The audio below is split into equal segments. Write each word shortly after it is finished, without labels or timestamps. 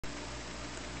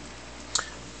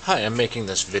Hi, I'm making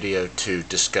this video to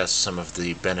discuss some of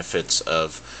the benefits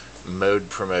of mode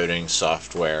promoting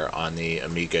software on the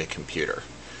Amiga computer.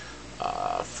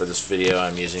 For this video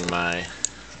I'm using my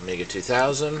Amiga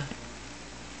 2000,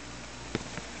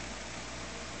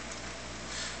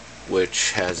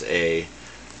 which has a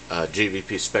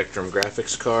GVP Spectrum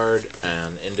graphics card,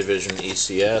 an Invision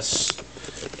ECS,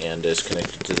 and is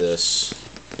connected to this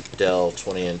Dell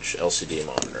 20-inch LCD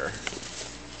monitor.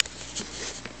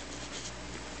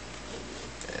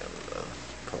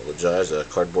 Apologize, a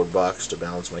cardboard box to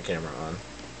balance my camera on.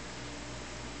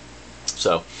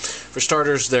 So, for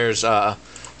starters, there's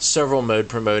several mode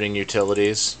promoting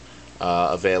utilities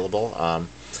available.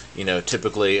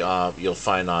 Typically you'll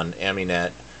find on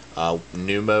AmiNet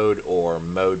New Mode or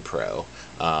Mode Pro,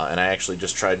 and I actually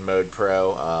just tried Mode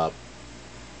Pro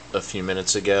a few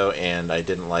minutes ago, and I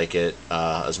didn't like it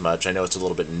as much. I know it's a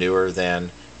little bit newer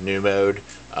than New Mode,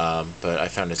 but I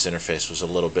found its interface was a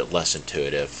little bit less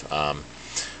intuitive.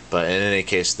 But in any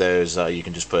case, those you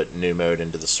can just put New Mode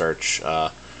into the search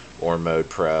or Mode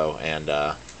Pro, and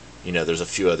there's a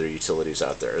few other utilities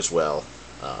out there as well.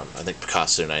 I think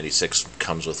Picasso 96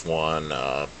 comes with one,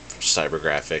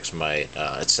 CyberGraphics might,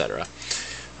 etc.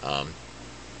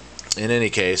 In any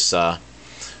case,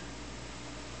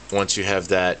 once you have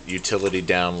that utility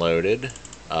downloaded,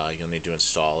 you'll need to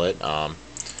install it.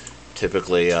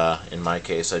 Typically, in my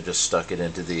case, I just stuck it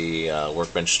into the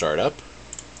Workbench Startup.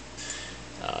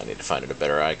 I need to find it a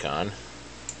better icon.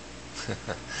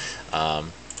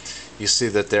 You see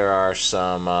that there are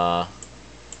some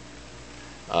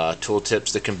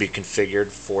tooltips that can be configured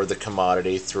for the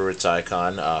commodity through its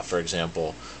icon. For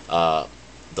example, the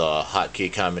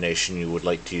hotkey combination you would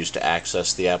like to use to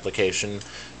access the application,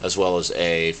 as well as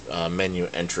a menu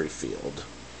entry field.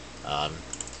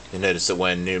 You notice that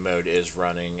when New Mode is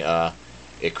running,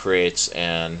 it creates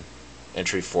an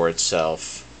entry for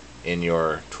itself in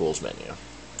your tools menu.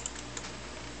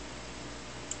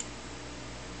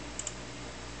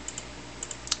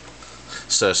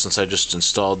 So since I just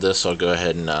installed this, I'll go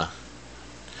ahead and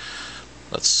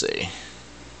let's see,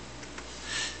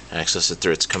 access it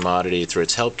through its commodity, through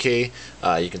its help key.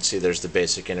 You can see there's the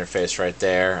basic interface right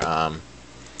there.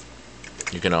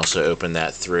 You can also open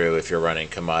that through, if you're running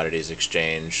Commodities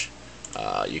Exchange,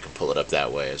 you can pull it up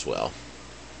that way as well.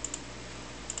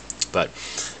 But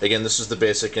again, this is the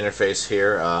basic interface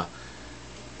here.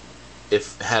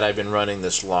 Had I been running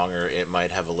this longer, it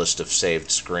might have a list of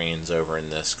saved screens over in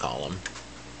this column.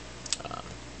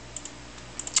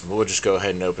 We'll just go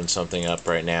ahead and open something up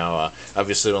right now.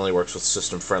 Obviously, it only works with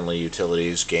system-friendly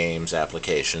utilities, games,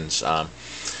 applications.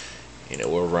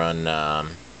 We'll run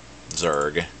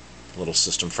Zerg, a little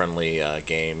system-friendly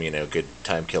game. Good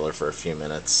time killer for a few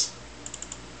minutes.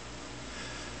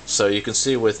 So you can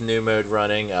see with New Mode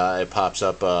running, it pops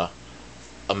up a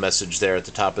message there at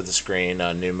the top of the screen.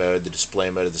 New Mode, the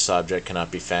display mode of this object cannot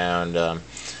be found.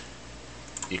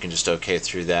 You can just OK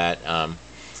through that.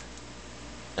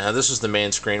 Now this is the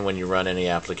main screen when you run any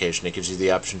application. It gives you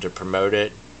the option to promote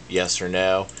it, yes or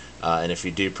no, and if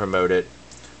you do promote it,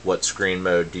 what screen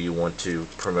mode do you want to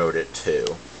promote it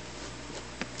to?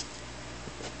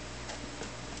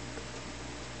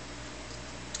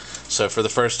 So for the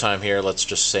first time here, let's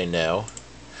just say no.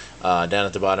 Down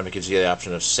at the bottom it gives you the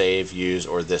option of save, use,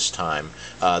 or this time.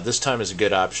 This time is a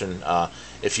good option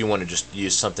if you want to just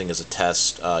use something as a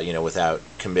test, without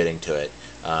committing to it.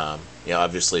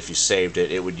 Obviously if you saved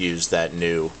it, it would use that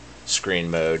new screen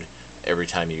mode every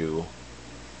time you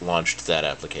launched that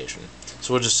application.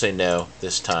 So we'll just say no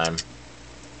this time.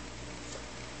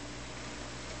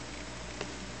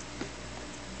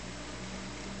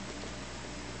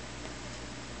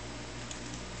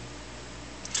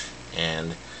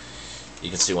 And you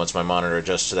can see once my monitor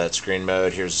adjusts to that screen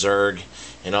mode, here's Zerg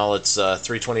in all its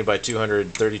 320 by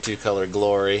 232 color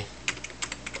glory.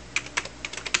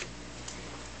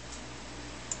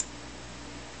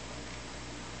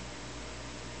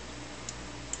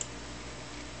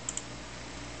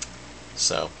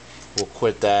 So we'll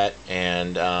quit that,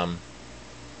 and now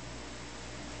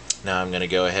I'm going to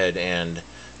go ahead and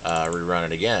rerun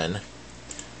it again.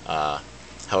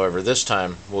 However, this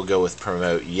time we'll go with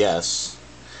promote yes,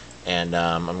 and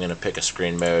I'm going to pick a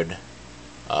screen mode.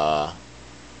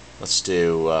 Let's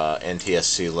do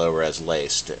NTSC low res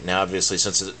laced. Now obviously,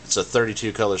 since it's a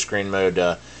 32 color screen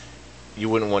mode, you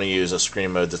wouldn't want to use a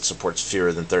screen mode that supports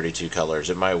fewer than 32 colors.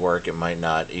 It might work, it might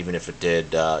not. Even if it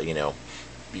did,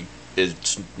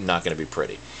 it's not going to be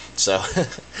pretty. So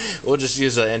we'll just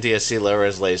use a NTSC low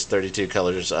res laced 32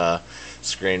 colors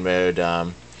screen mode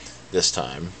this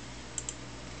time.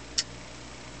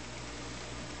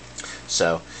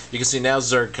 So you can see now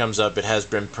Zerg comes up. It has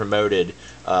been promoted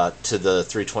to the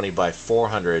 320 by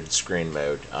 400 screen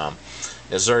mode. Now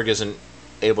Zerg isn't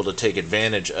able to take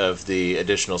advantage of the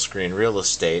additional screen real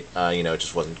estate. It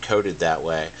just wasn't coded that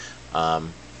way,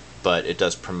 but it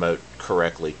does promote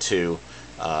correctly to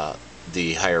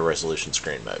the higher resolution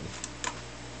screen mode.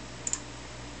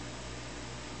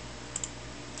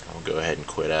 I'll go ahead and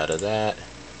quit out of that,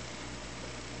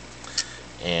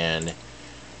 and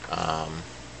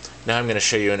now I'm going to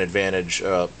show you an advantage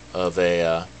of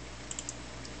a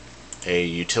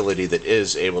utility that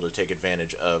is able to take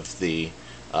advantage of the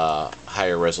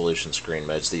higher resolution screen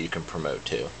modes that you can promote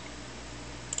to.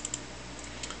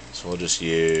 So we'll just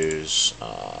use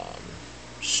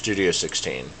Studio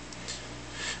 16.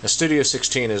 Now, Studio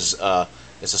 16 is a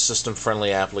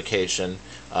system-friendly application.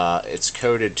 It's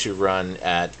coded to run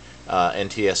at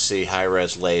NTSC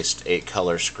high-res laced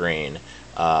 8-color screen,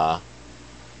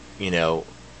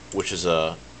 which is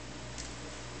a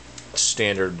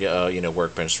standard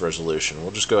Workbench resolution.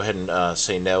 We'll just go ahead and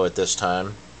say no at this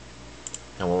time,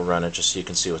 and we'll run it just so you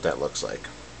can see what that looks like.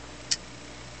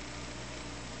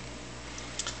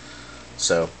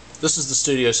 So this is the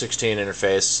Studio 16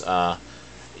 interface.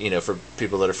 For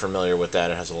people that are familiar with that,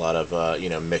 it has a lot of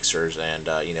mixers and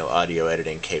audio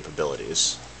editing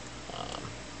capabilities.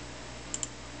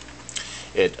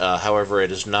 However,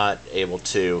 it is not able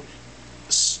to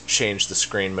change the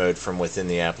screen mode from within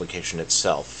the application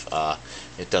itself.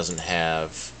 It doesn't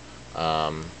have,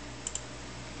 it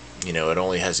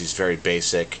only has these very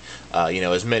basic,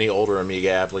 as many older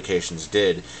Amiga applications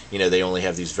did. They only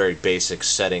have these very basic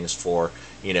settings for,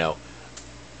 you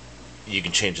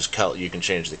can change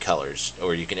the colors,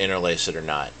 or you can interlace it or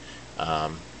not.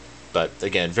 But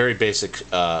again, very basic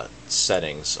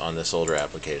settings on this older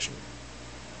application.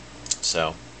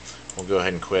 So we'll go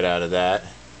ahead and quit out of that,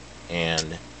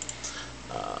 and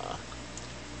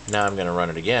now I'm going to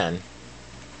run it again.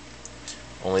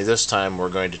 Only this time we're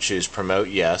going to choose Promote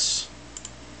Yes,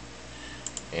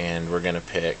 and we're going to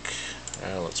pick,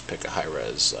 let's pick a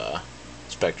high-res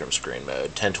Spectrum screen mode,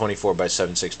 1024 by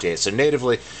 768. So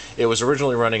natively, it was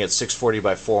originally running at 640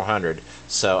 by 400.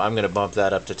 So I'm going to bump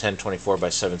that up to 1024 by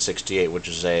 768, which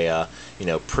is a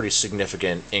pretty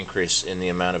significant increase in the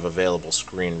amount of available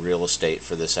screen real estate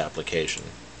for this application.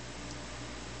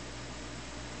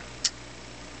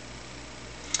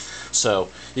 So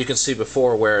you can see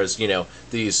before, whereas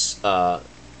these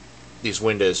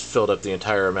windows filled up the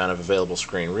entire amount of available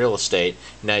screen real estate,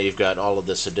 now you've got all of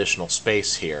this additional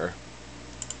space here.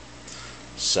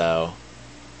 So,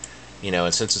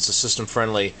 and since it's a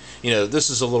system-friendly, this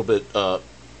is a little bit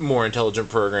more intelligent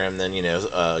program than,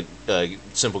 a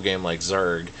simple game like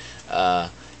Zerg.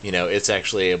 It's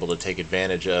actually able to take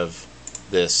advantage of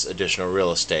this additional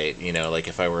real estate. Like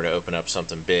if I were to open up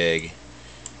something big,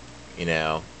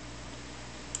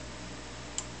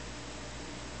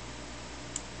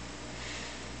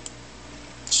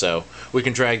 so we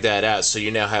can drag that out, so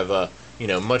you now have a,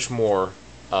 much more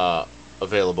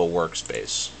available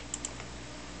workspace.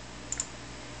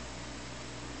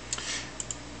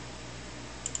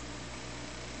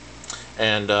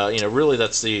 And really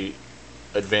that's the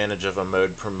advantage of a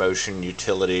mode promotion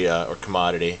utility or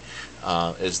commodity,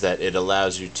 is that it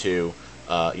allows you to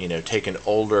take an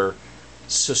older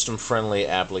system-friendly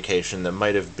application that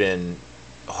might have been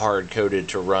hard-coded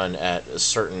to run at a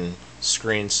certain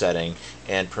screen setting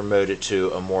and promote it to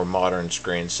a more modern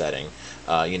screen setting.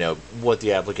 What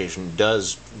the application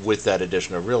does with that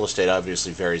additional real estate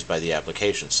obviously varies by the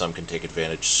application. Some can take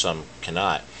advantage, some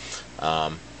cannot.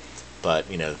 But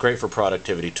great for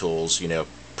productivity tools.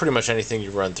 Pretty much anything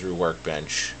you run through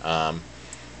Workbench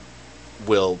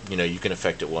will, you can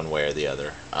affect it one way or the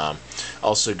other.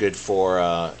 Also good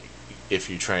for if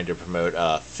you're trying to promote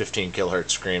a 15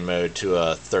 kilohertz screen mode to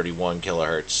a 31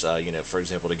 kilohertz, for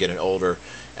example, to get an older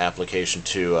application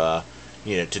to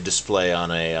to display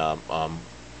on a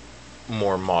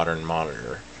more modern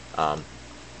monitor.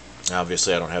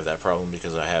 Obviously I don't have that problem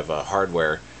because I have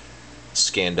hardware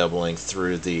scan doubling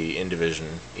through the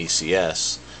InDivision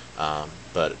ECS,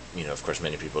 but of course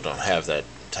many people don't have that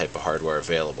type of hardware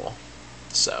available.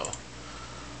 So I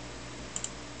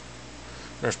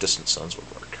wonder if Distant Suns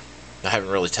would work. I haven't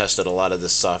really tested a lot of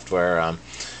this software.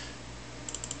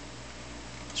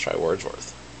 Let's try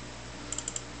Wordsworth.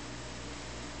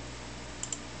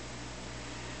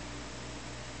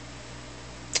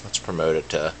 Let's promote it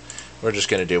to, we're just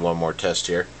going to do one more test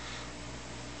here.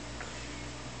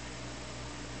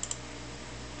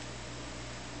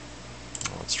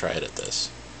 Let's try it at this.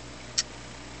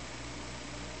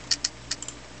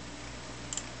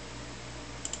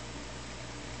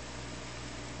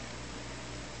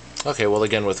 Okay, well,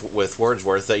 again, with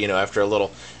Wordsworth, that after a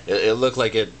little, it looked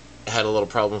like it had a little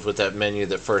problems with that menu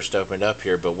that first opened up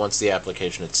here, but once the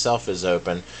application itself is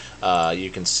open,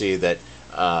 you can see that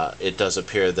it does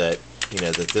appear that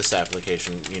that this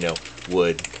application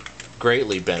would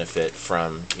greatly benefit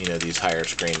from these higher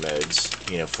screen modes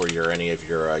for any of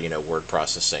your word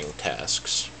processing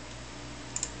tasks.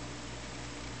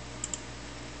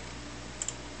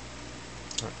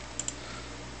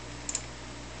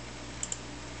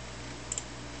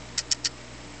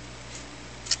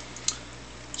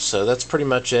 So that's pretty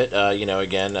much it.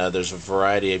 Again, there's a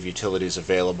variety of utilities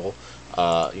available,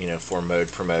 for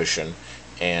mode promotion.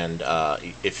 And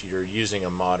if you're using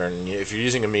if you're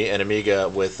using an Amiga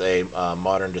with a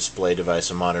modern display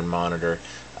device, a modern monitor,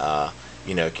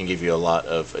 it can give you a lot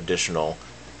of additional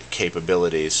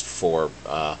capabilities for,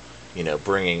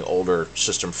 bringing older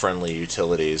system-friendly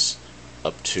utilities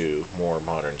up to more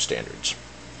modern standards.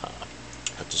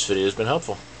 Hope this video has been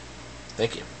helpful.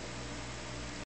 Thank you.